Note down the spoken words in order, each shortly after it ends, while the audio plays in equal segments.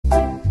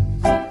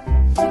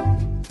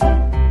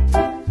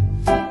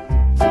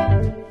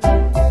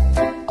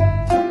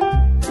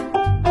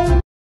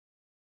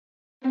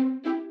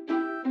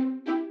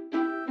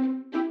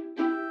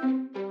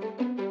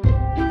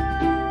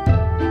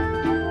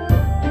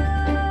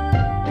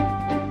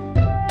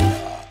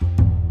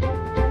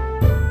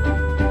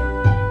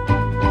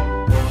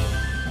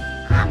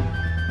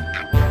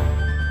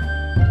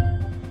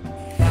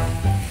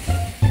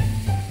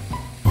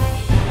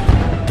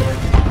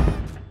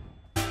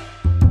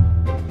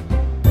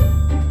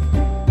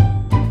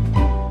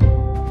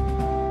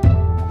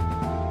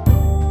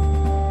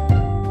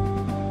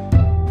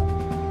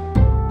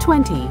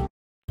20.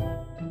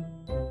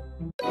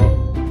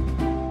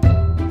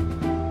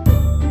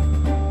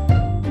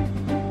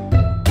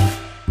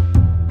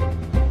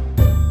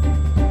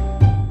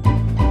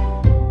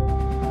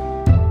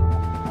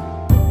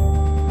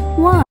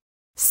 1.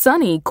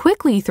 Sunny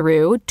quickly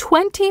threw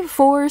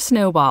 24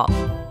 snowballs.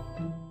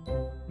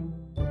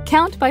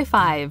 Count by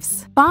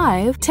fives.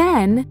 5,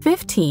 10,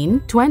 15,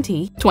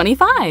 20,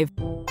 25.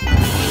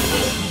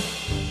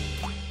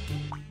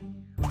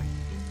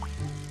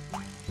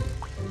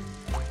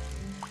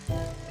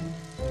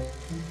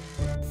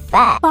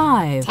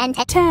 5,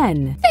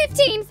 10,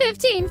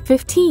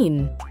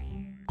 15.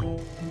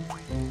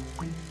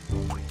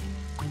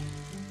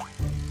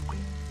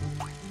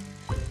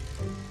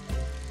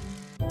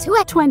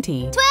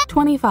 20,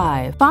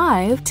 25.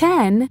 5,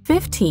 10,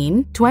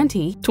 15,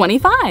 20,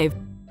 25.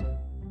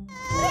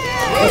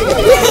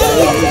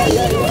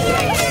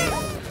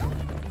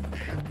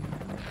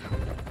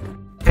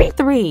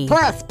 3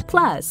 plus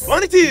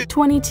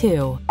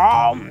 22.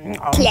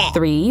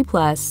 3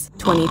 plus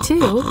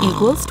 22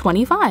 equals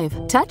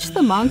 25. Touch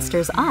the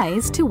monster's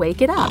eyes to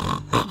wake it up.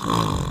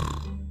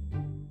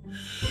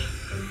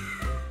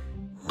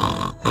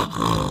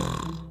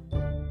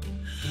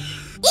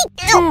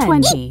 10,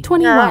 20,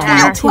 21,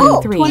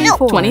 22,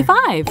 24,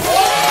 25.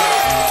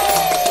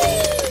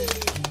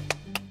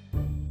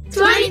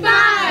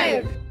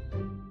 25!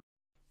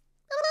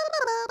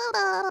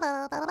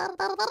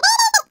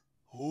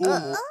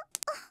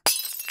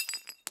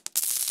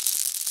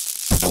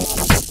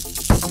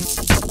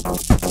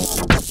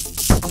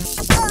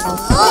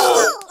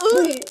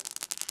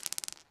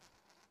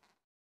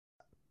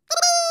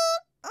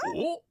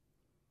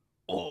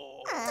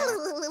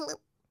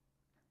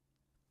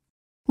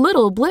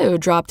 Little Blue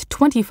dropped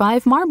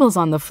 25 marbles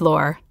on the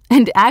floor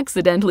and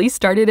accidentally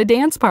started a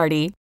dance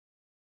party.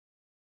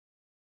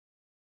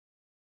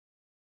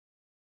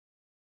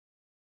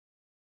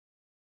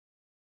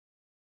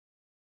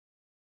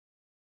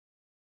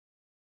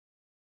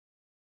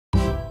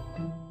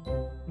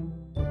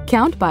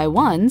 Count by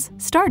ones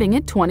starting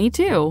at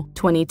 22.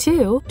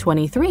 22,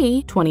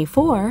 23,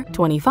 24,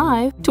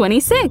 25,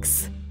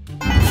 26.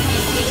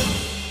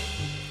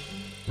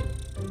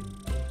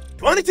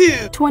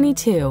 22,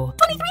 22,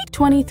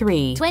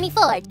 23,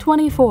 24,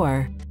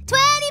 24,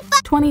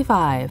 25,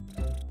 25,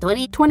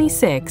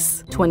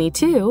 26,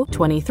 22,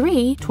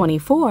 23,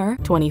 24,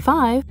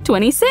 25,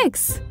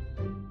 26.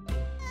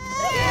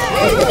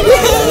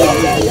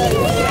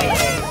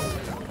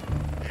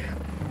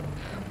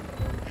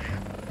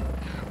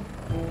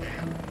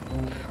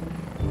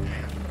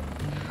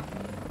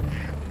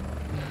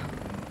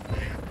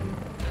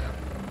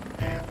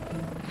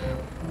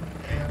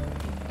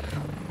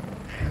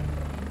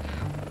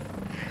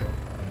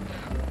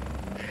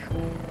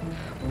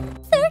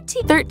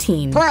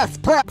 13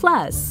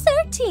 plus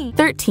 13.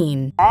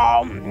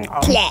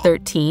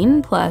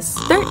 13 plus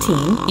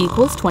 13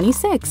 equals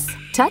 26.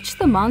 Touch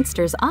the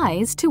monster's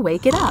eyes to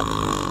wake it up.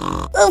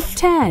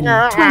 10,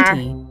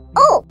 20,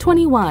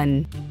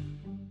 21,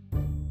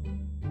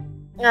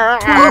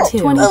 22,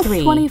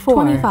 23, 24,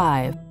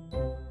 25.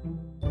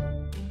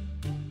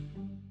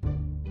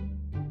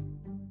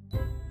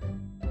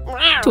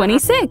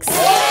 26.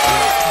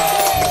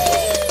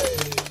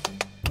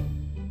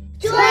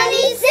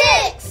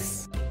 26!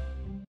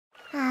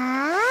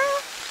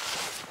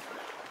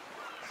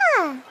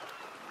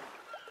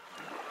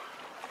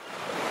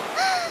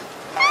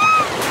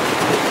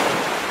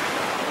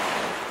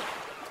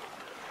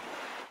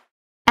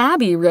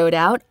 Abby wrote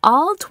out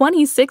all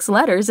 26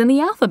 letters in the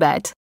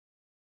alphabet.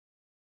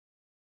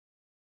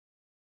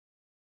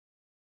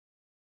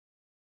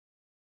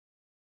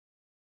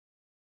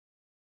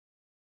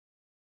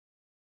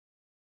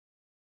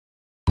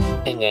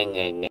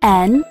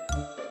 N.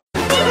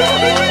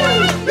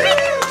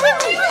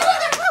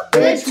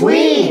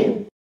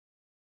 Between.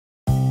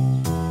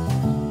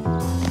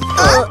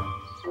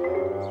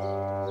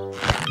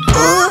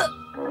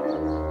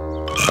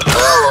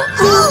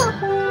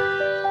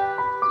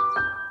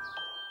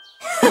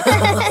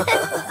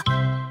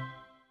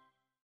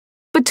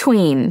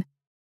 Between.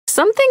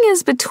 Something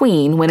is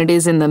between when it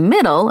is in the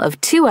middle of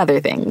two other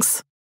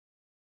things.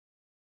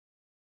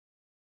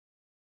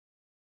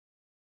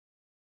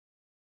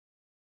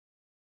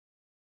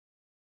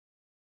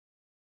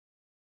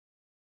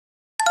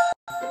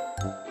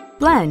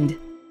 Blend.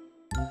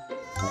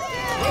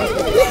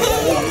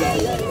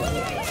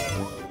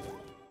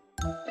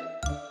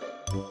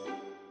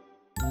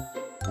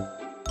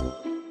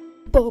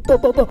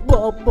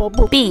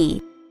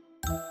 B.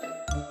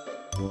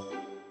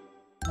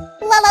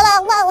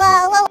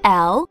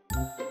 L.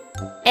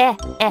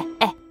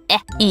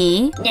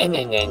 E.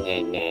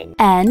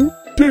 N.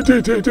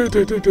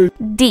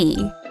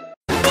 D.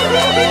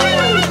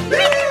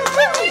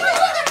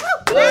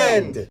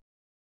 blend.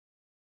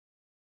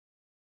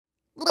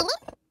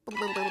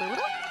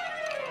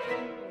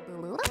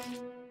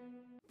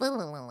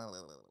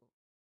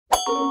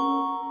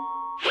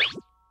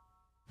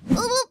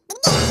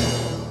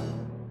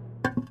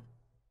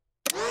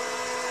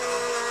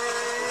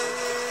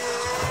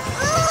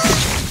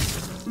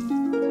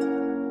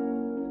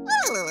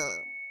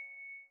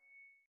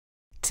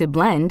 To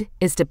blend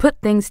is to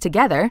put things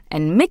together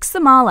and mix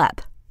them all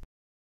up.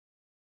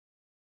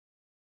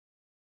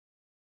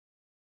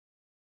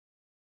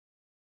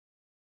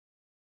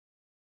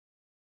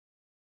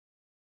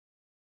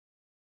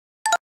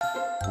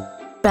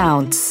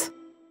 Bounce.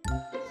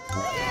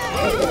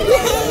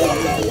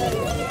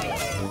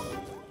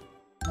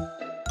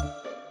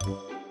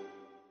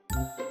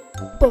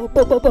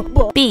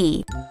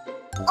 B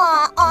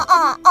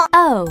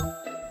O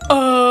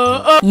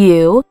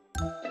U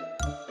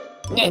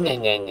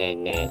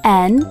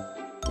N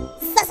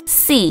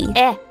C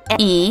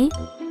E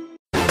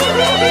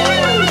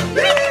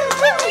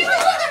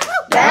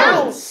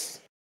Bounce.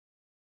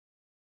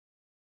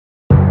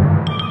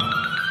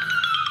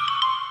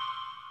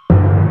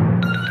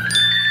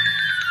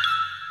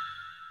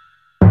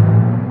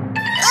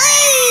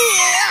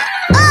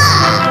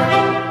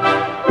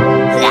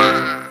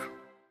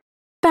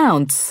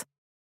 Bounce.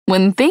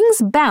 When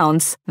things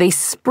bounce, they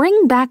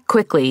spring back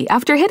quickly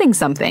after hitting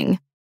something.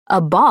 A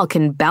ball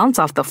can bounce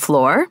off the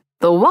floor,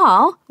 the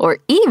wall, or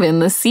even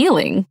the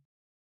ceiling.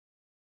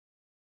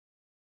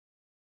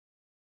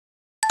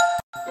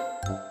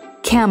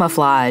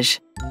 Camouflage.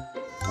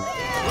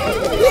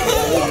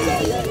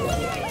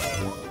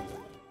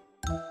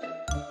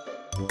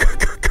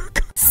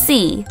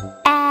 C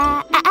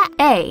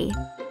A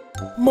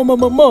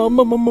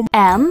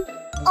M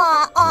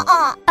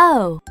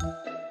O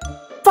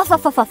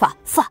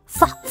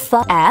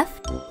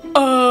F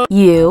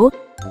U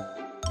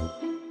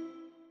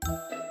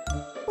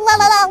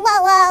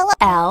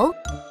L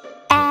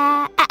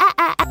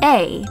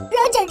A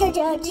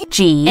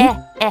G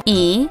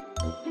E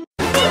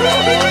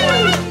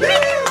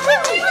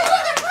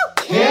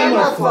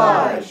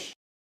Camouflage.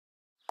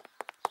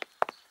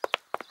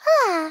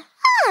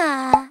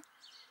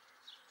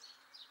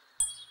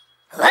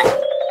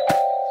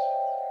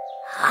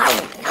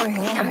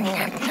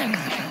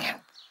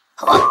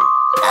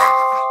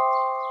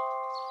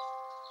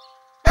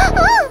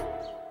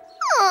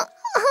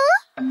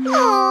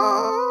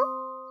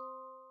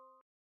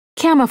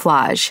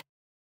 Camouflage.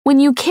 When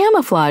you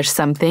camouflage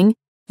something,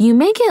 you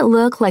make it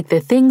look like the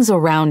things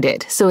around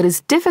it, so it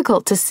is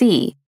difficult to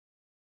see.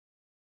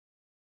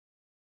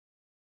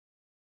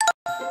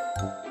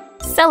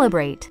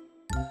 Celebrate.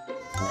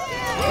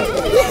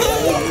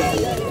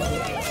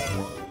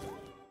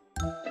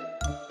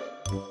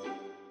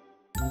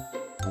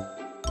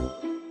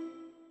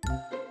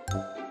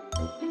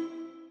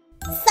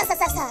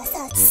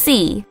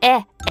 C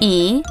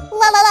E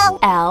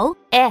L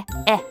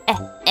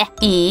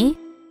E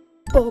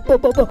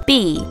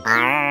B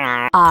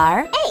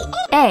R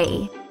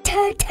A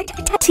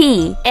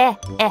T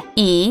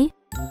E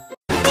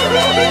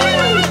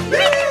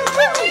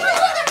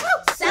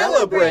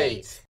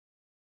Celebrate.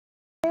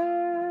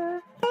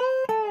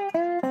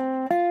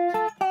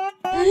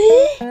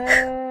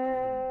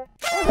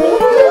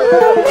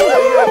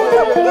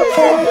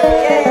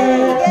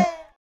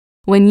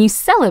 When you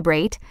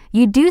celebrate,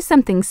 you do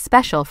something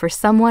special for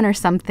someone or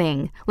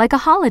something, like a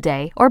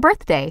holiday or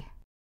birthday.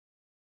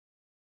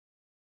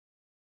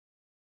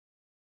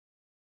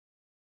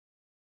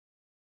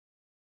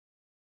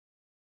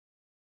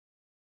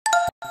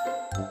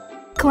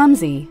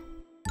 Clumsy.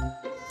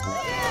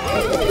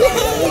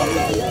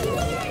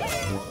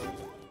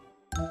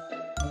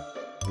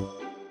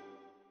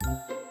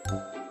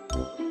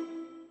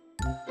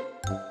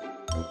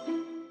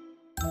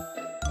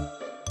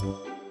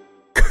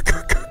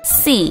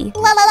 C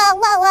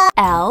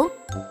L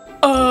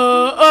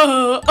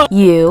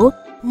U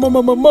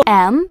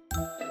M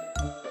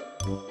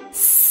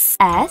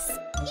S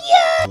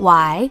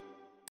Y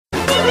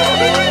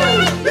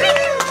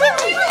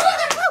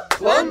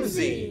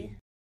Clumsy.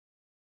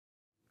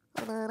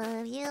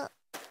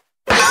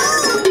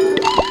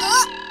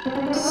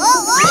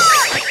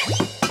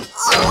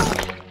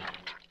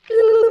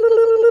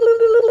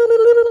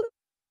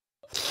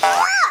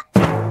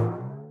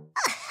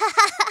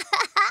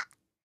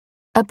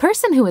 A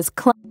person who is